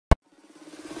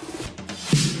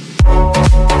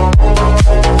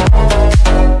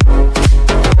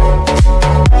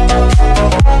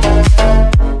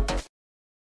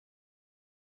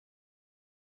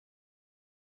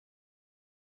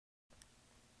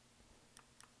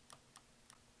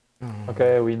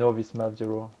Okay, we know this map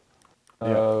Zero.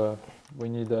 Yeah. We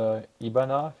need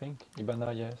Ibana, I think.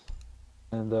 Ibana, yes.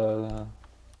 And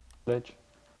Sledge.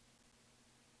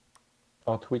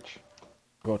 Or Twitch.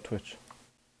 Go Twitch.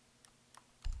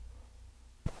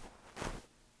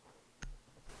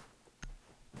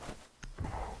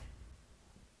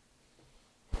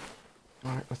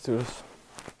 Alright, let's do this.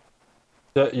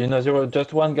 You know, Zero,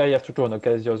 just one guy has to drone,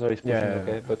 okay? The other is pushing,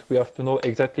 okay? But we have to know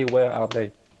exactly where are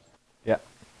they. Yeah.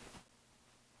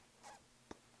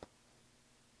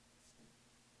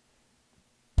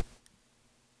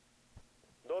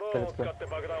 Let's go.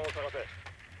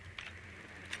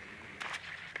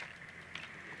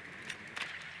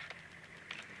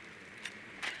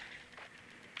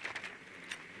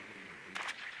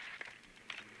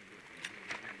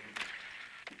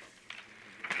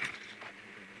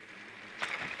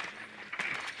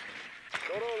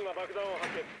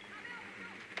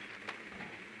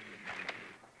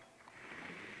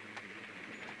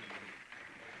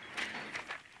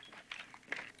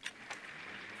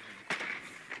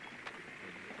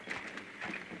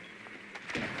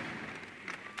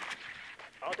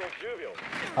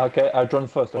 Okay, I'll drone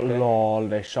first, okay? Oh lol,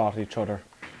 they shot each other.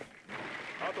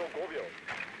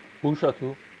 Who shot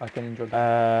who? I can enjoy.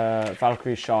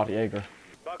 Valkyrie shot Jaeger.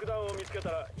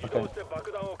 Okay.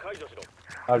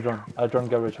 I'll drone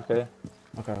garage, okay?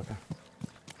 Okay, okay.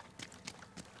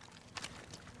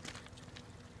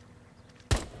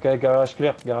 Okay, garage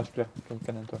clear,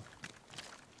 can enter.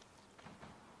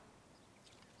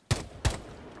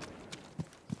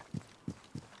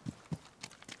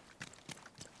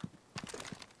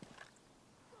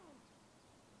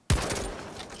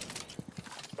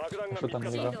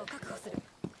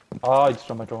 Ah, it's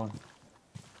from my drone.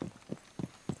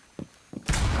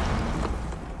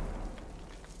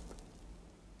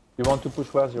 You want to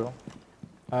push where, Zero?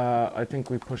 I think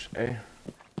we push A.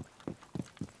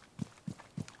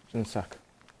 In a sec.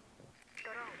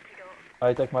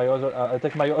 I take my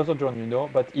other drone, you know,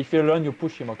 but if you learn, you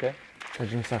push him, okay?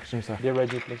 Okay, in a sec. Be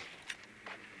ready, please.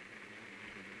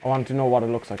 I want to know what it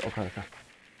looks like. Okay, okay.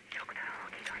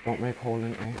 Don't make hole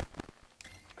in A.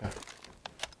 Okay.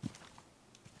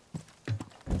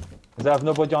 They have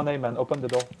nobody on A, man. Open the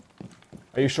door.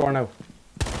 Are you sure now?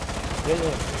 Yeah.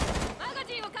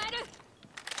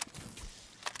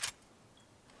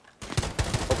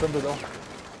 Open the door.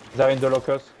 They're in the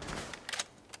lockers.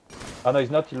 Oh no, he's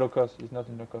not in lockers. He's not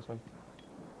in lockers, right?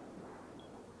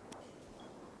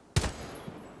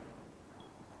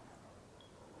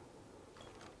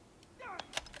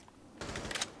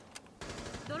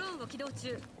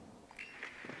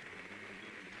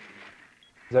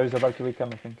 There is a Valkyrie cam,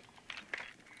 I think.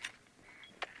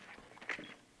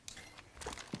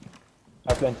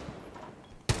 I plant.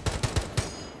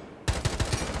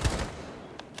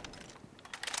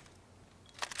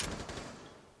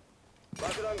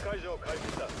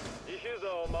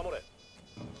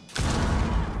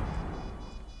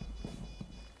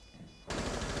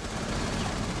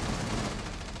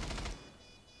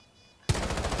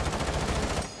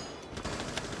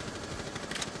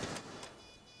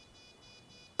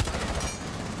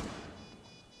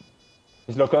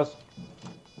 He's lockers.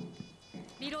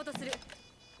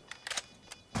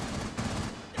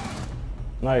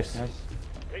 Nice. Nice.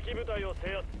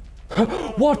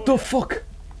 What the fuck?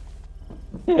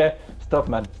 Yeah, stop,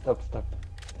 man. Stop.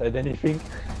 Said anything?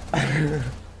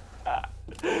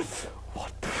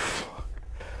 What the fuck?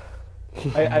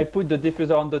 I put the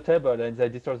diffuser on the table and they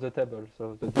destroy the table,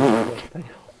 so the diffuser.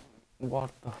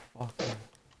 What the fuck?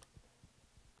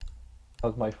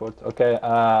 Not my fault. Okay,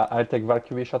 I'll take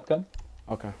Valkyrie shotgun.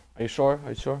 Okay. Are you sure?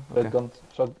 Okay. Gun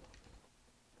shot.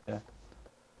 Yeah.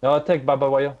 No, I'll take Baba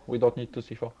Wire. We don't need to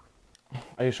C4.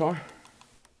 Are you sure?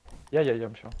 Yeah,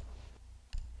 I'm sure.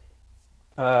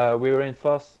 We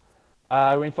reinforce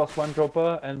one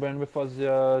dropper and when we reinforce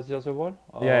the other wall?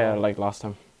 Yeah, like last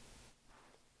time.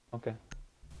 Okay.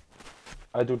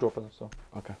 I do dropper, so.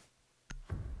 Okay.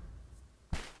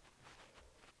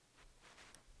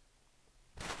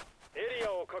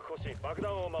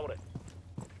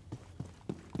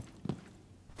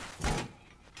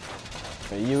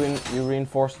 Okay, you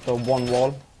reinforce the one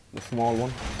wall, the small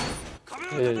one.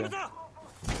 Yeah.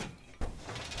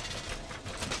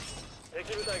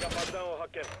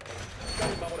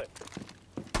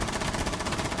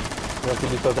 We have to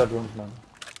destroy that room, man.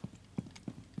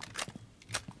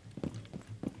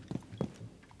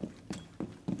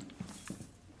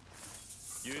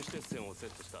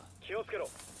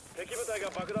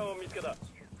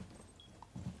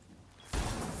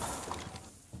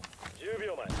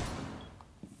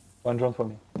 One drone for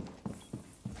me.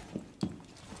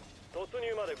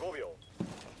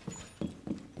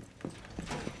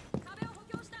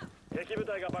 部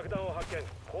隊が爆弾を発見。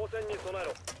交戦に備え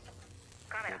ろ。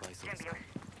カメラ準備よし。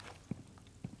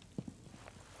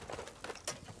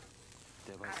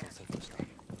デバイスをセットした。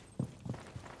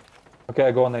 Okay,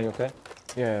 I go on A, okay?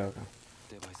 Yeah, okay.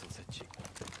 デバイスを設置。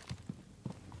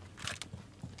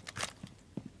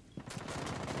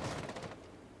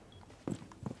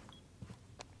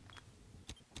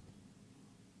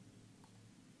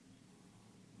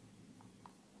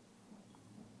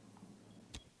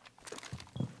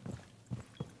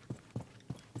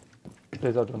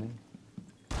 Plays out on him.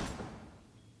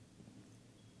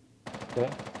 Okay.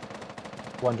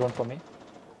 One drone for me.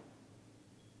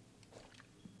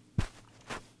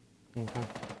 Okay.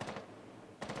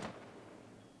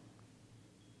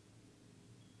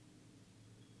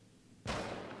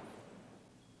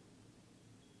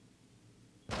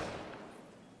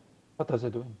 What are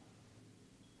they doing?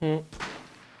 They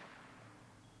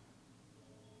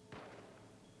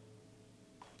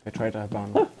tried to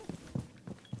ban.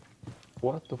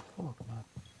 What the fuck, man?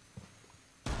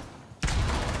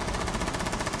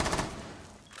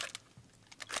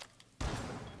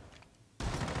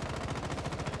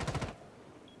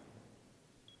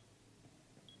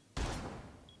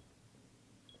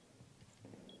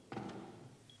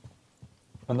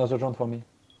 Another drone for me.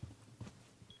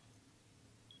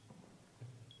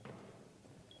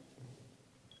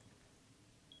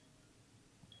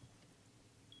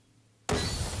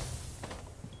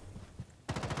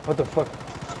 What the fuck?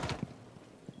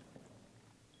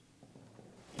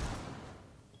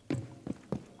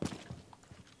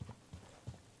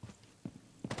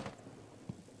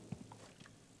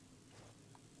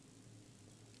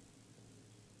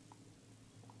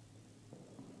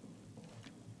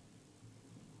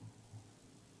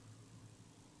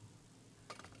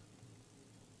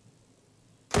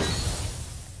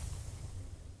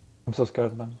 I'm so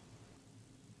scared, man.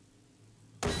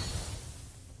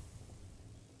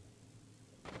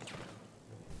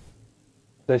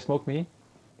 They smoke me.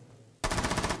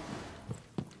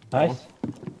 Nice.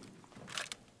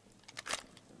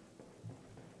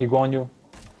 He go on you.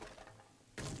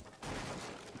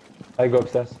 I go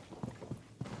upstairs.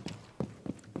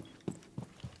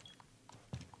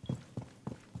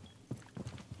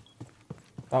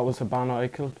 That was a banner I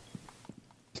killed.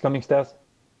 He's coming stairs.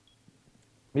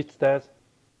 Mid stairs.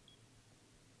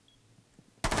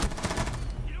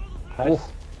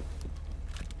 Nice.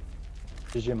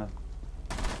 GG, man.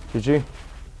 GG.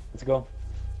 Let's go.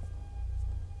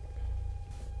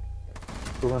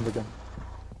 Go run the gun.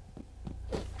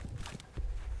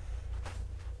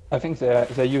 I think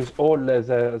they use all their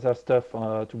stuff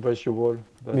to breach your wall.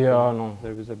 But, Yeah, no.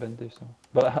 There is a bandit. So.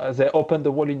 But they open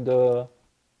the wall in the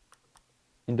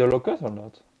lockers or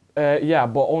not? Yeah,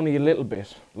 but only a little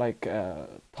bit. Like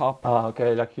top. Ah,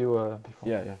 okay, like you before.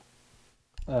 Yeah,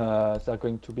 yeah. They're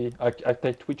going to be. I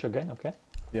take Twitch again, okay?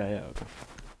 Yeah, yeah, okay.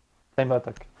 Time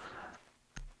attack.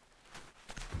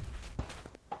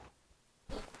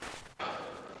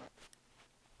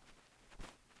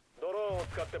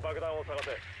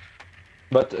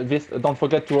 But this, don't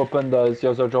forget to open the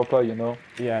other dropper, you know?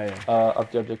 Yeah, yeah.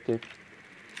 Of the objective.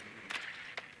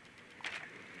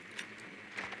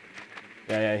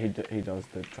 Yeah, yeah, he does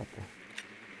the chopper.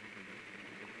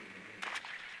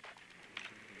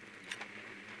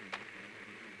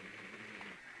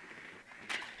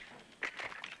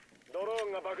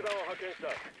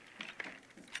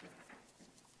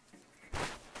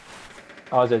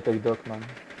 Ah, they take dock, man.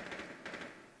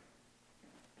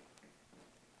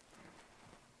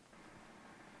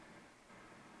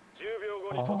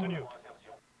 Oh.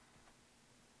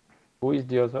 Who is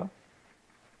the other?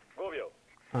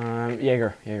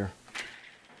 Jaeger.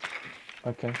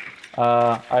 Okay.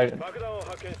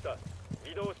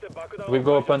 We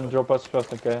go open droppers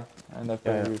first, okay? And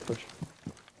after we push.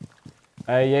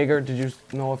 Jaeger, did you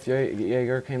know if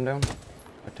Jaeger came down?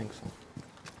 I think so.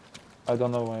 I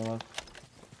don't know where he was.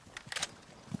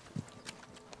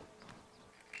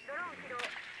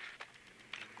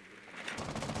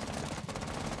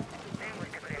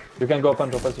 You can go open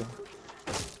droppers here.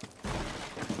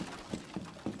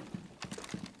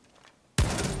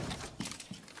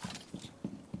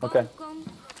 Okay.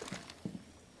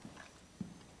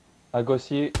 I'll go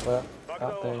see where.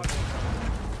 Ah, there is.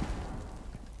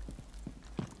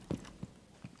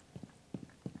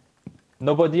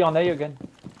 Nobody on A again.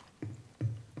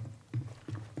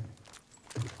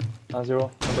 1-0.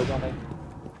 Nobody on A.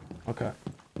 Okay.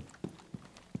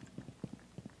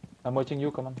 I'm watching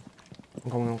you, come on. I'm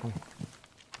coming.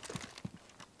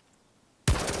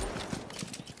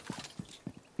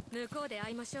 向こうで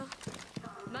会いましょう。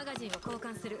マガジンを交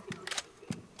換する。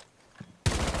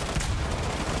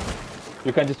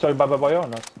You can destroy Baba Boy or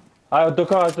not? Ah, the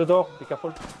car at the door, be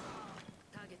careful.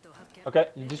 ターゲットを発見 Okay,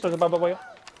 you destroy the Baba Boy.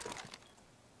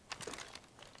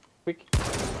 Quick.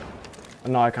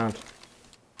 No, I can't.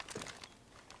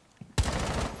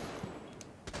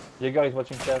 Jaeger is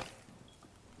watching chat.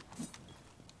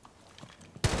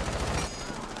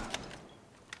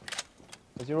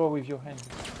 Zero with your hand.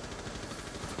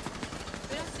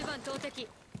 フラッシュバン投擲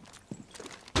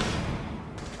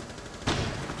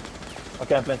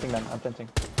Okay, I'm planting man, I'm planting.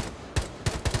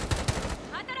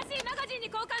 新しいマガジンに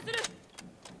交換する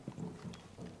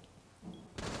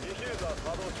ディフューザー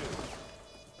作動中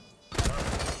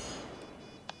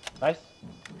Nice.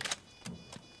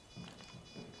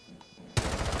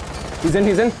 He's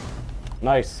in.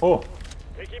 Nice. Oh,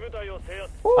 敵部隊を制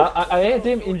圧 I hit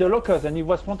him in the lockers and he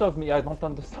was in front of me. I don't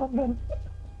understand, man.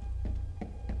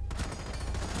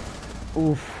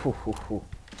 Oof. Oof, oof, oof.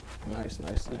 Nice.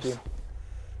 GG.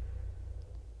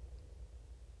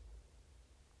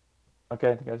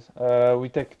 Okay, guys. We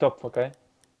take top, okay?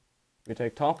 We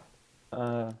take top.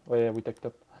 Oh yeah, we take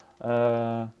top.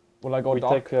 Will I go We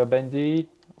dock? take Bendy.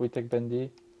 We take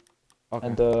Bendy. Okay.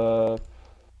 And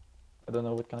I don't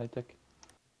know what can I take.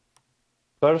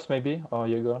 First maybe or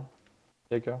Jaeger.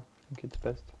 Jaeger, I think it's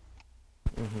best.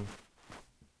 Mhm.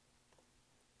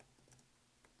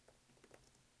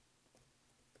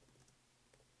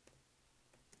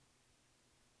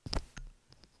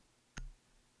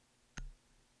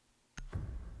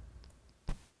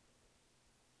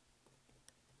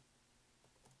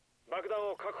 爆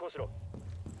弾を確保しろ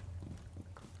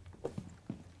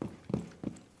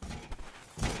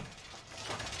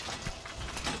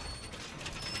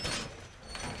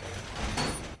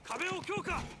壁を強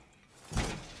化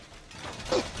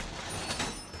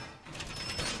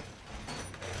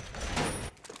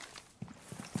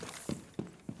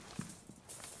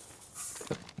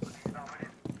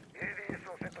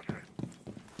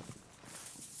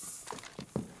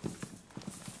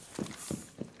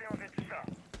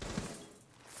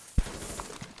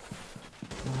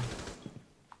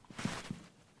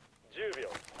10秒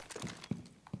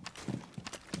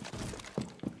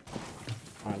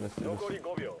Alright, let's do 残 this. り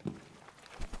5秒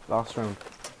Last round.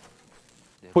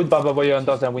 Put Baba Boy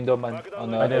under the window, man. 爆弾 On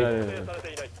の I did, 位 I 置 did, 特 I 定 did. され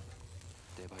ていない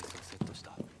デバイスをセットし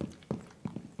た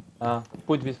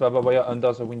Put this Baba Boy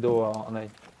under the window on A.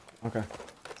 Okay.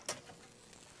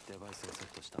 デバイスをセ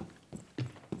ットした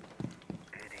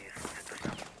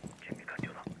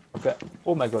Okay.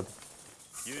 Oh my god.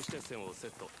 有刺鉄線をセ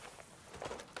ット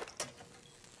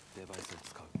デバイスを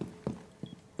使う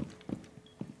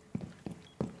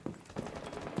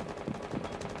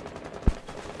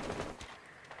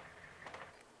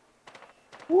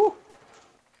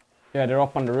Yeah, they're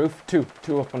up on the roof. Two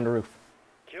up on the roof.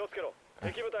 気をつけろ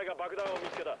敵部隊が爆弾を見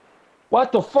つけた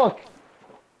What the fuck?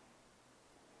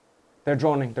 They're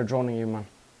droning you, man.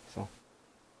 So.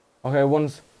 Okay,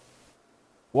 one's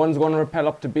gonna rappel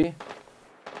up to B.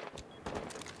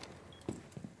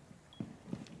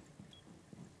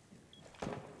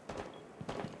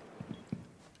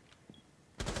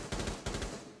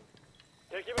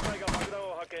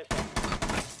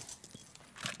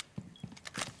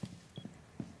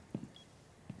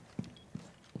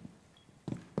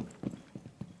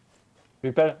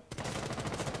 Repel.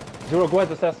 Zero, go at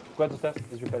the stairs. Go at the stairs.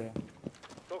 He's repel here.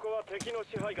 そこは敵の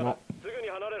支配下だすぐに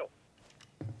離れろ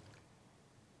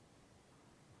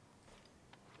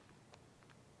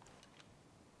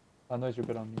I know he's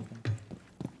repel on me.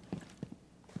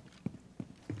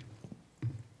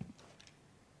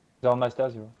 They're on my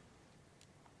stairs, Zero.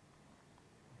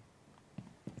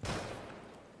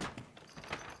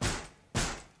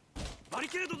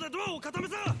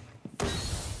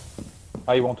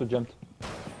 Ah, you want to jump.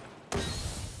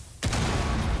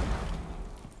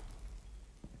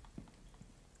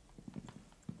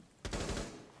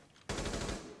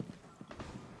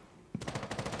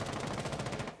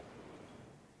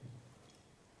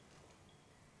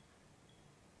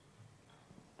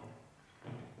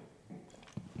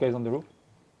 Guys on the roof.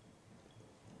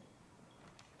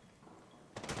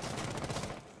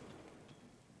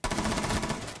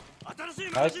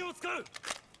 Nice.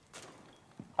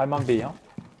 I'm on B, huh?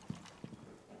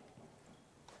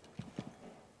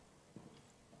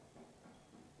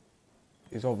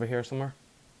 He's over here somewhere.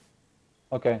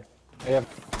 Okay. I have...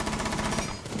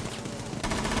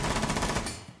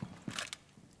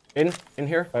 In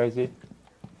here. Where is he?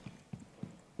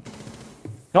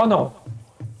 No, no!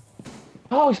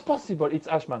 How is possible? It's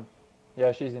Ashman.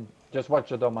 Yeah, she's in. Just watch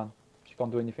the door, man. She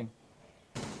can't do anything.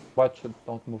 Watch,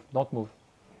 don't move, don't move.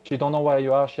 She don't know where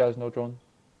you are, she has no drone.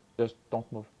 Just don't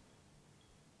move.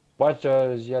 Watch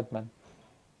Ziad, man.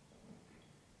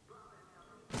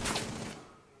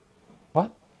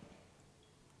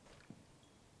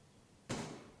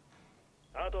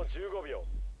 あと15秒。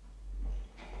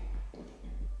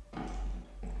あ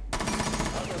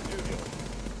と10秒。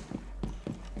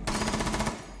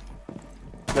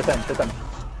 Let them.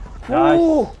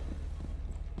 Ooh. Nice.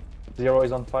 Zero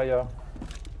is on fire.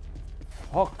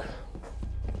 Fuck.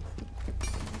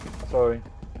 Sorry.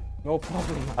 No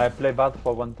problem. I play bad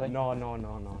for one time. No.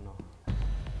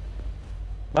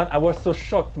 Man, I was so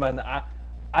shocked, man.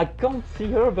 I can't see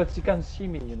her, but she can see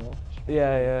me, you know.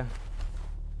 Yeah.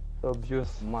 So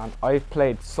obvious. Man, I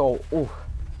played so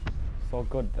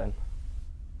good then.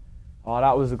 Oh,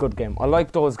 that was a good game. I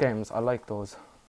like those games. I like those.